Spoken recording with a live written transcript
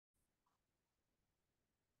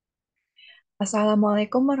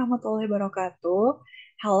Assalamualaikum warahmatullahi wabarakatuh.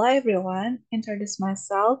 Hello everyone. Introduce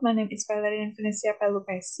myself. My name is Velerin Virlinsia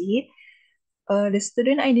Pelupessy. The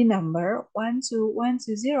student ID number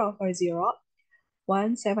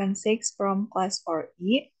 1212040 from class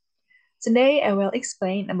 4E. Today I will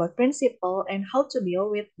explain about principle and how to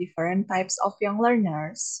deal with different types of young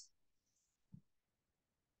learners.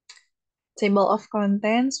 Table of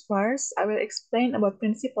contents. First, I will explain about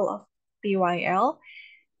principle of TEYL.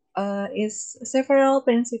 Is several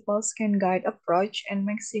principles can guide approach and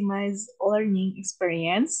maximize learning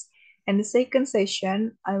experience. And the second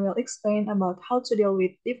session, I will explain about how to deal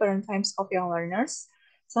with different types of young learners,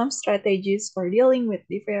 some strategies for dealing with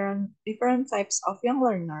different types of young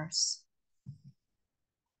learners.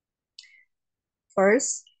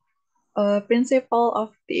 First, principle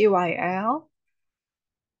of TEYL.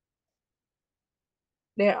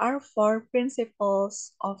 There are four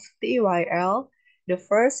principles of TEYL. The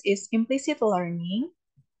first is implicit learning.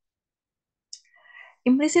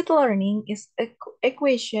 Implicit learning is an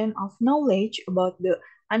equation of knowledge about the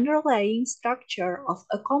underlying structure of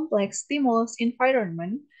a complex stimulus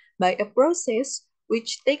environment by a process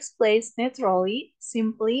which takes place naturally,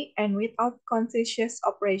 simply, and without conscious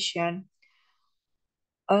operation.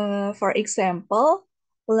 For example,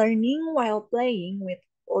 learning while playing with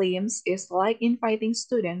limbs is like inviting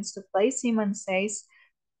students to play Simon Says.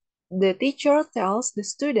 The teacher tells the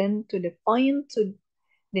student to point to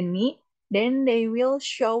the knee, then they will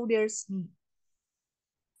show their knee.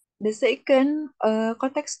 The second,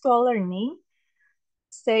 contextual learning,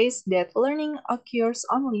 says that learning occurs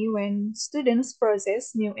only when students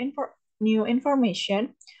process new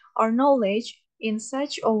information or knowledge in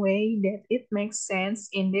such a way that it makes sense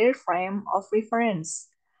in their frame of reference.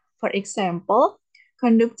 For example,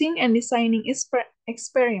 conducting and designing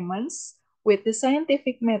experiments with the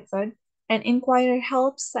scientific method and inquiry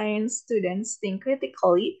helps science students think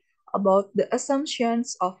critically about the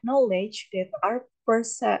assumptions of knowledge that are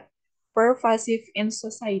pervasive in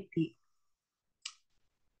society.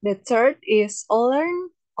 The third is a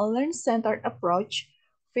learn-centered approach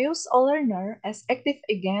views a learner as active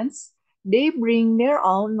agents. They bring their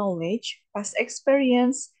own knowledge, past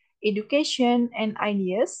experience, education, and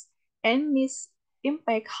ideas, and this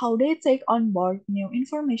impact how they take on board new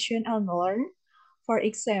information and learn. For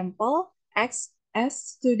example, ask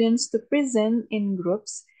students to present in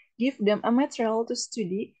groups, give them a material to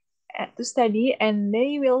study, and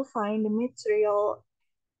they will find the material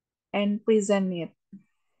and present it.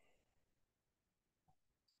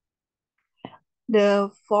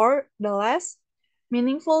 The last,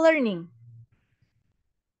 meaningful learning.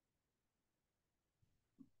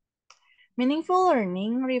 Meaningful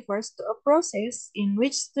learning refers to a process in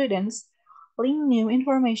which students link new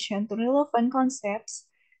information to relevant concepts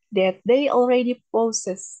that they already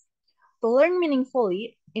possess. To learn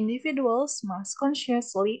meaningfully, individuals must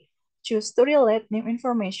consciously choose to relate new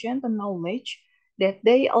information to knowledge that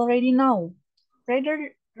they already know,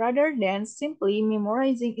 rather than simply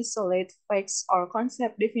memorizing isolated facts or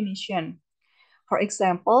concept definition. For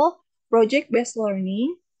example, project-based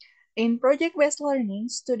learning. In project-based learning,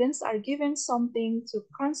 students are given something to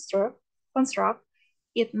construct.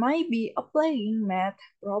 It might be applying math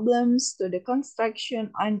problems to the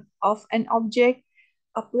construction of an object,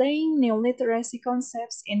 applying new literacy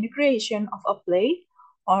concepts in the creation of a play,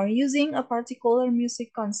 or using a particular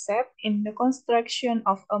music concept in the construction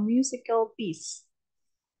of a musical piece.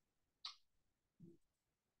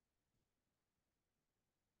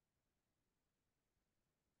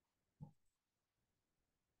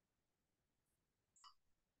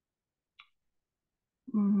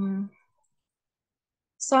 Mm.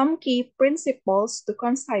 Some key principles to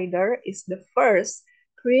consider is the first,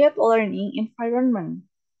 create learning environment.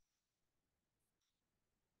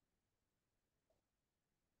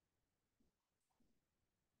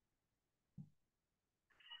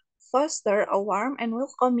 Foster a warm and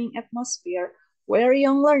welcoming atmosphere where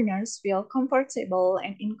young learners feel comfortable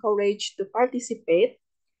and encouraged to participate.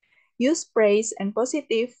 Use praise and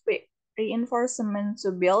positive reinforcement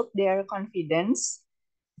to build their confidence.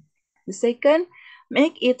 The second,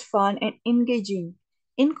 make it fun and engaging.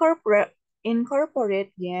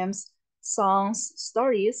 Incorporate games, songs,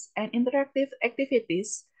 stories, and interactive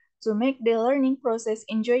activities to make the learning process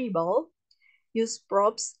enjoyable. Use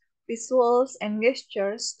props, visuals, and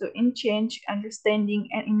gestures to enhance understanding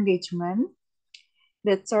and engagement.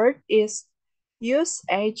 The third is use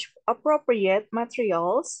age-appropriate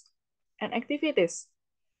materials and activities.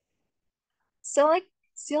 Select,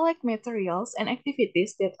 select materials and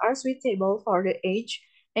activities that are suitable for the age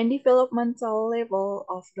and developmental level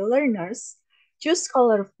of the learners. Choose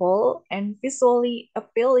colorful and visually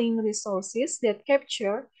appealing resources that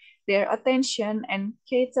capture their attention and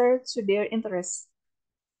cater to their interests.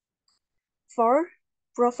 4.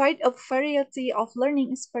 Provide a variety of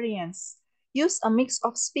learning experience. Use a mix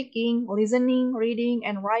of speaking, listening, reading,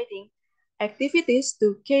 and writing activities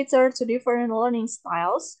to cater to different learning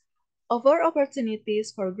styles. Offer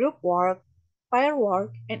opportunities for group work, pair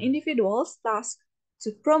work, and individual tasks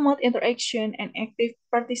to promote interaction and active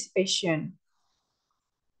participation.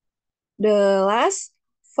 The last,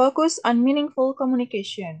 focus on meaningful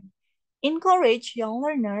communication. Encourage young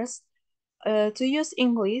learners to use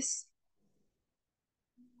English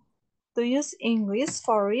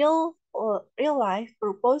for real life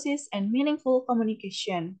purposes and meaningful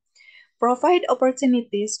communication. Provide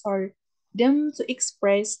opportunities for them to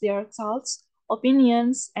express their thoughts,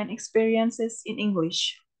 opinions, and experiences in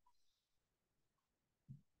English.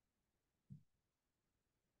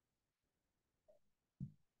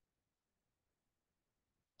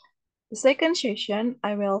 The second session,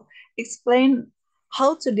 I will explain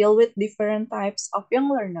how to deal with different types of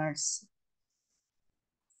young learners.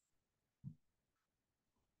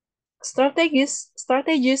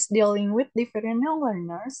 Strategies dealing with different young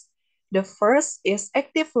learners. The first is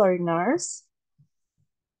active learners.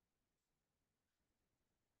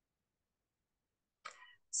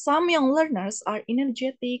 Some young learners are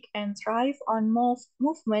energetic and thrive on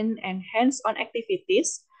movement and hands-on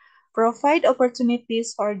activities. Provide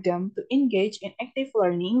opportunities for them to engage in active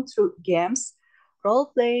learning through games, role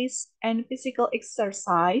plays, and physical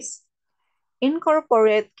exercise.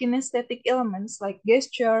 Incorporate kinesthetic elements like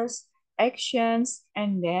gestures, actions,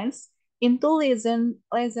 and dance into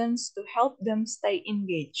lessons to help them stay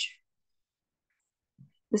engaged.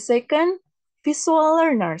 The second, visual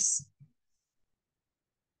learners.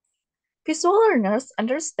 Visual learners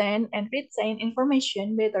understand and retain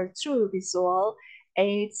information better through visual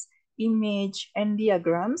aids, image, and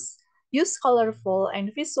diagrams. Use colorful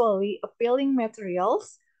and visually appealing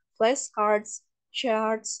materials, flashcards,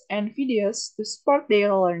 charts, and videos to support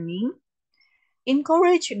their learning.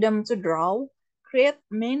 Encourage them to draw, create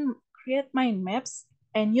mind maps,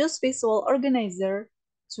 and use visual organizer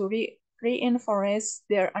to reinforce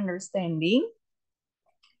their understanding.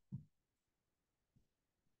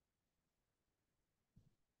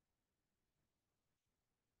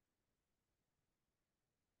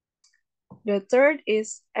 The third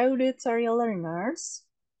is auditory learners.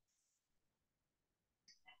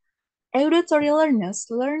 Auditory learners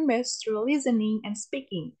learn best through listening and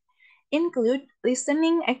speaking. Include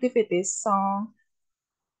listening activities, song,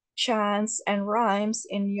 chants, and rhymes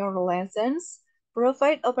in your lessons.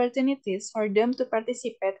 Provide opportunities for them to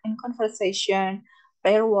participate in conversation,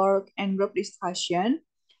 pair work, and group discussion.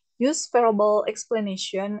 Use verbal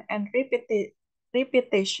explanation and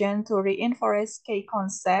repetition to reinforce key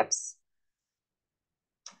concepts.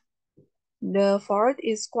 The fourth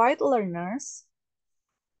is quiet learners.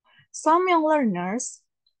 Some young learners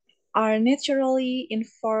are naturally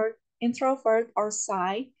introvert or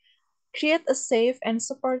shy. Create a safe and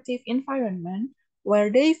supportive environment where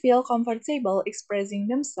they feel comfortable expressing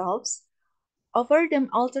themselves. Offer them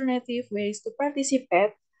alternative ways to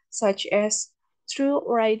participate, such as through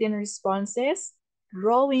written responses,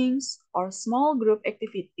 drawings, or small group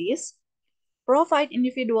activities. Provide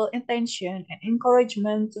individual attention and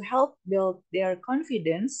encouragement to help build their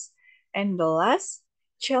confidence. And the last,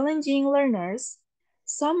 challenging learners.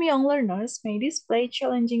 Some young learners may display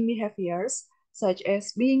challenging behaviors, such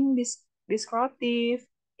as being disruptive,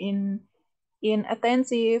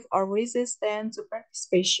 inattentive, or resistant to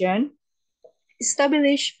participation.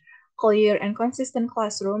 Establish clear and consistent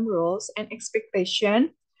classroom rules and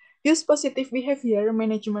expectations. Use positive behavior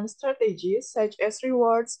management strategies such as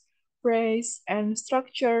rewards, praise, and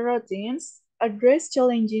structure routines. Address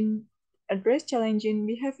challenging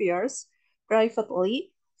behaviors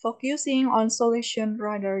privately, focusing on solution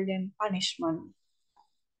rather than punishment.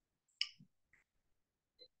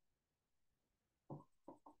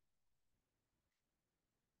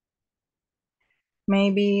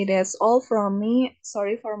 Maybe that's all from me.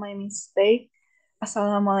 Sorry for my mistake.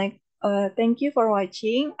 Assalamualaikum. Thank you for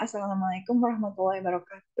watching. Assalamualaikum warahmatullahi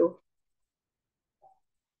wabarakatuh.